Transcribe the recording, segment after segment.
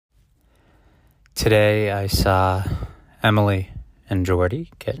Today I saw Emily and Jordy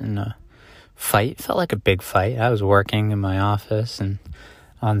get in a fight. Felt like a big fight. I was working in my office and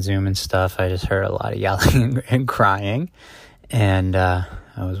on Zoom and stuff. I just heard a lot of yelling and crying, and I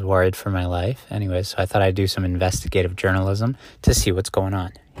was worried for my life. Anyway, so I thought I'd do some investigative journalism to see what's going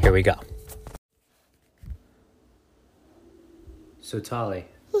on. Here we go. So Tali,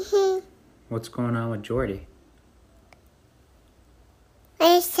 what's going on with Jordy?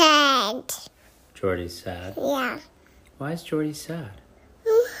 I'm sad. Jordy's sad? Yeah. Why is Jordy sad?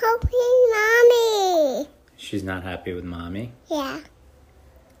 I'm helping Mommy. She's not happy with Mommy? Yeah.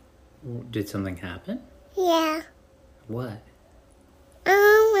 Did something happen? Yeah. What?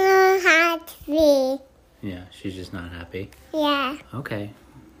 I'm happy. Yeah, she's just not happy. Yeah. Okay.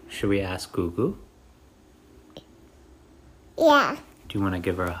 Should we ask Gugu? Yeah. Do you want to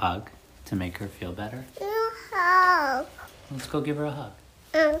give her a hug to make her feel better? No. Let's go give her a hug.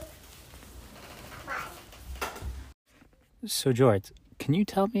 So, George, can you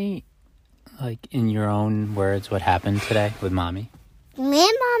tell me, like, in your own words, what happened today with Mommy? Me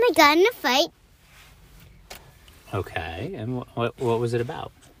and Mommy got in a fight. Okay, and what was it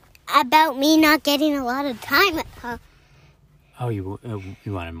about? About me not getting a lot of time with her. Oh, you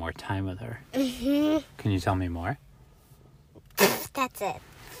wanted more time with her. Mm-hmm. Can you tell me more? That's it.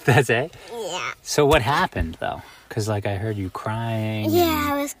 That's it? Yeah. So what happened, though? Because, like, I heard you crying. Yeah,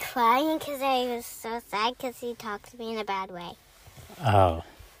 I was crying because I was so sad because he talked to me in a bad way. Oh.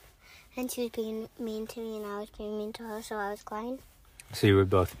 And she was being mean to me and I was being mean to her, so I was crying. So you were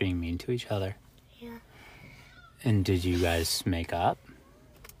both being mean to each other? Yeah. And did you guys make up?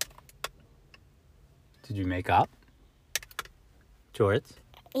 Did you make up? George?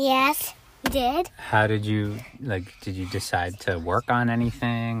 Yes, we did. How did you decide to work on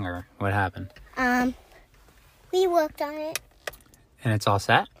anything, or what happened? We worked on it. And it's all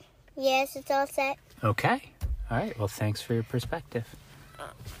set? Yes, it's all set. Okay. All right. Well, thanks for your perspective.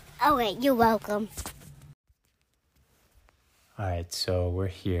 Oh, wait, you're welcome. All right. So we're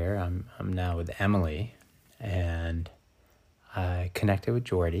here. I'm now with Emily, and I connected with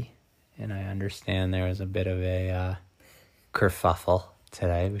Jordy, and I understand there was a bit of a kerfuffle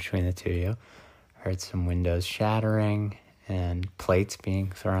today between the two of you. Heard some windows shattering and plates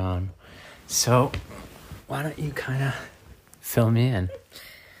being thrown. So why don't you kind of fill me in?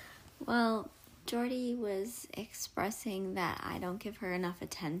 Well, Jordy was expressing that I don't give her enough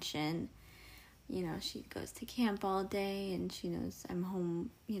attention. You know, she goes to camp all day and she knows I'm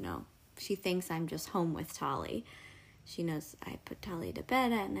home, she thinks I'm just home with Tali. She knows I put Tali to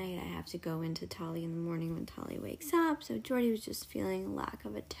bed at night. I have to go into Tali in the morning when Tali wakes up. So Jordy was just feeling a lack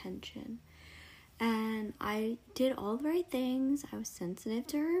of attention. And I did all the right things. I was sensitive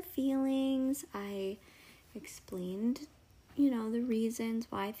to her feelings. I explained, the reasons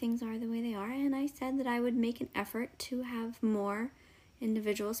why things are the way they are. And I said that I would make an effort to have more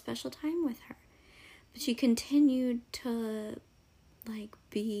individual special time with her. But she continued to,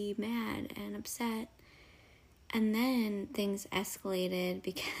 be mad and upset. And then things escalated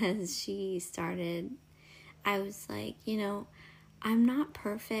because I was like, I'm not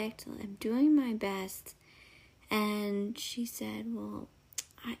perfect. I'm doing my best. And she said, well,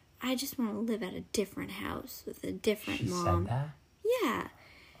 I just want to live at a different house with a different mom. She said that? Yeah.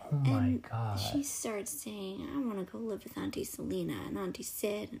 Oh my God. She started saying, I want to go live with Auntie Selena and Auntie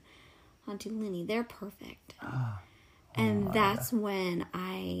Sid and Auntie Linny. They're perfect. And that's when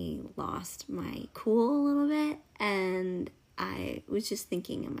I lost my cool a little bit. And I was just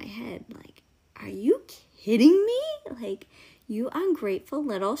thinking in my head, are you kidding me? You ungrateful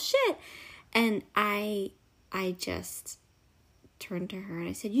little shit. And I just turned to her and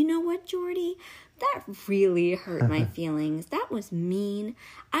I said, you know what, Jordy? That really hurt my feelings. That was mean.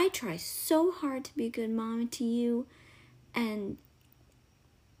 I try so hard to be a good mom to you. And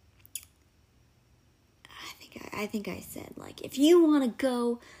I think I said, if you want to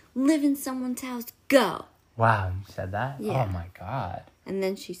go live in someone's house, go. Wow, you said that? Yeah. Oh my God. And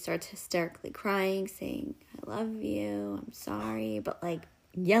then she starts hysterically crying, saying, I love you, I'm sorry, but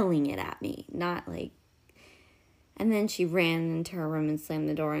yelling it at me, not and then she ran into her room and slammed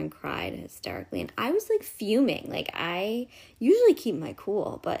the door and cried hysterically. And I was fuming. I usually keep my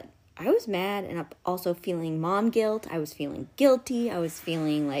cool, but I was mad and also feeling mom guilt. I was feeling guilty. I was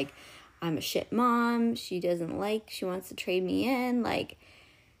feeling I'm a shit mom. She wants to trade me in.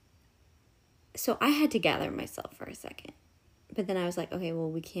 So I had to gather myself for a second. But then I was like, okay,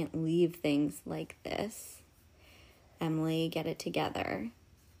 well, we can't leave things like this. Emily, get it together.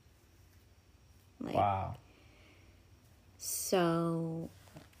 Wow. So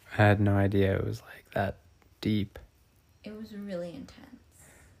I had no idea it was that deep. it was really intense.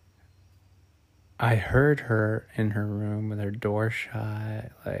 I heard her in her room with her door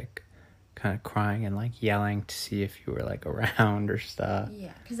shut, like kind of crying and like yelling to see if you were like around or stuff.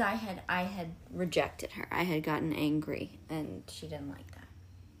 Yeah, because I had rejected her. I had gotten angry, and she didn't like that.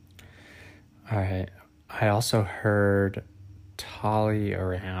 All right. I also heard Tali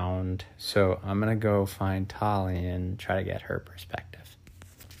around, so I'm going to go find Tali and try to get her perspective.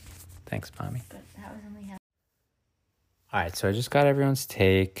 Thanks, Mommy. But that was only half. All right, so I just got everyone's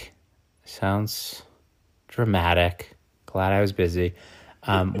take. Sounds dramatic. Glad I was busy.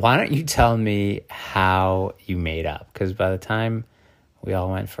 Why don't you tell me how you made up? Because by the time we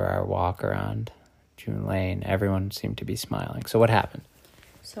all went for our walk around June Lane, everyone seemed to be smiling. So what happened?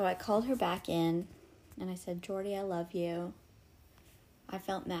 So I called her back in, and I said, Jordy, I love you. I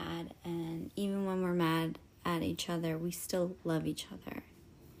felt mad, and even when we're mad at each other, we still love each other.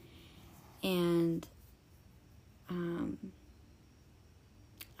 And I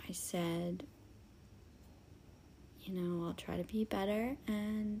said, I'll try to be better,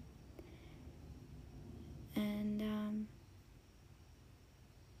 and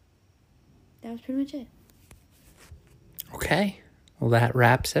that was pretty much it. Okay. Well, that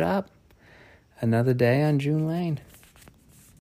wraps it up. Another day on June Lane.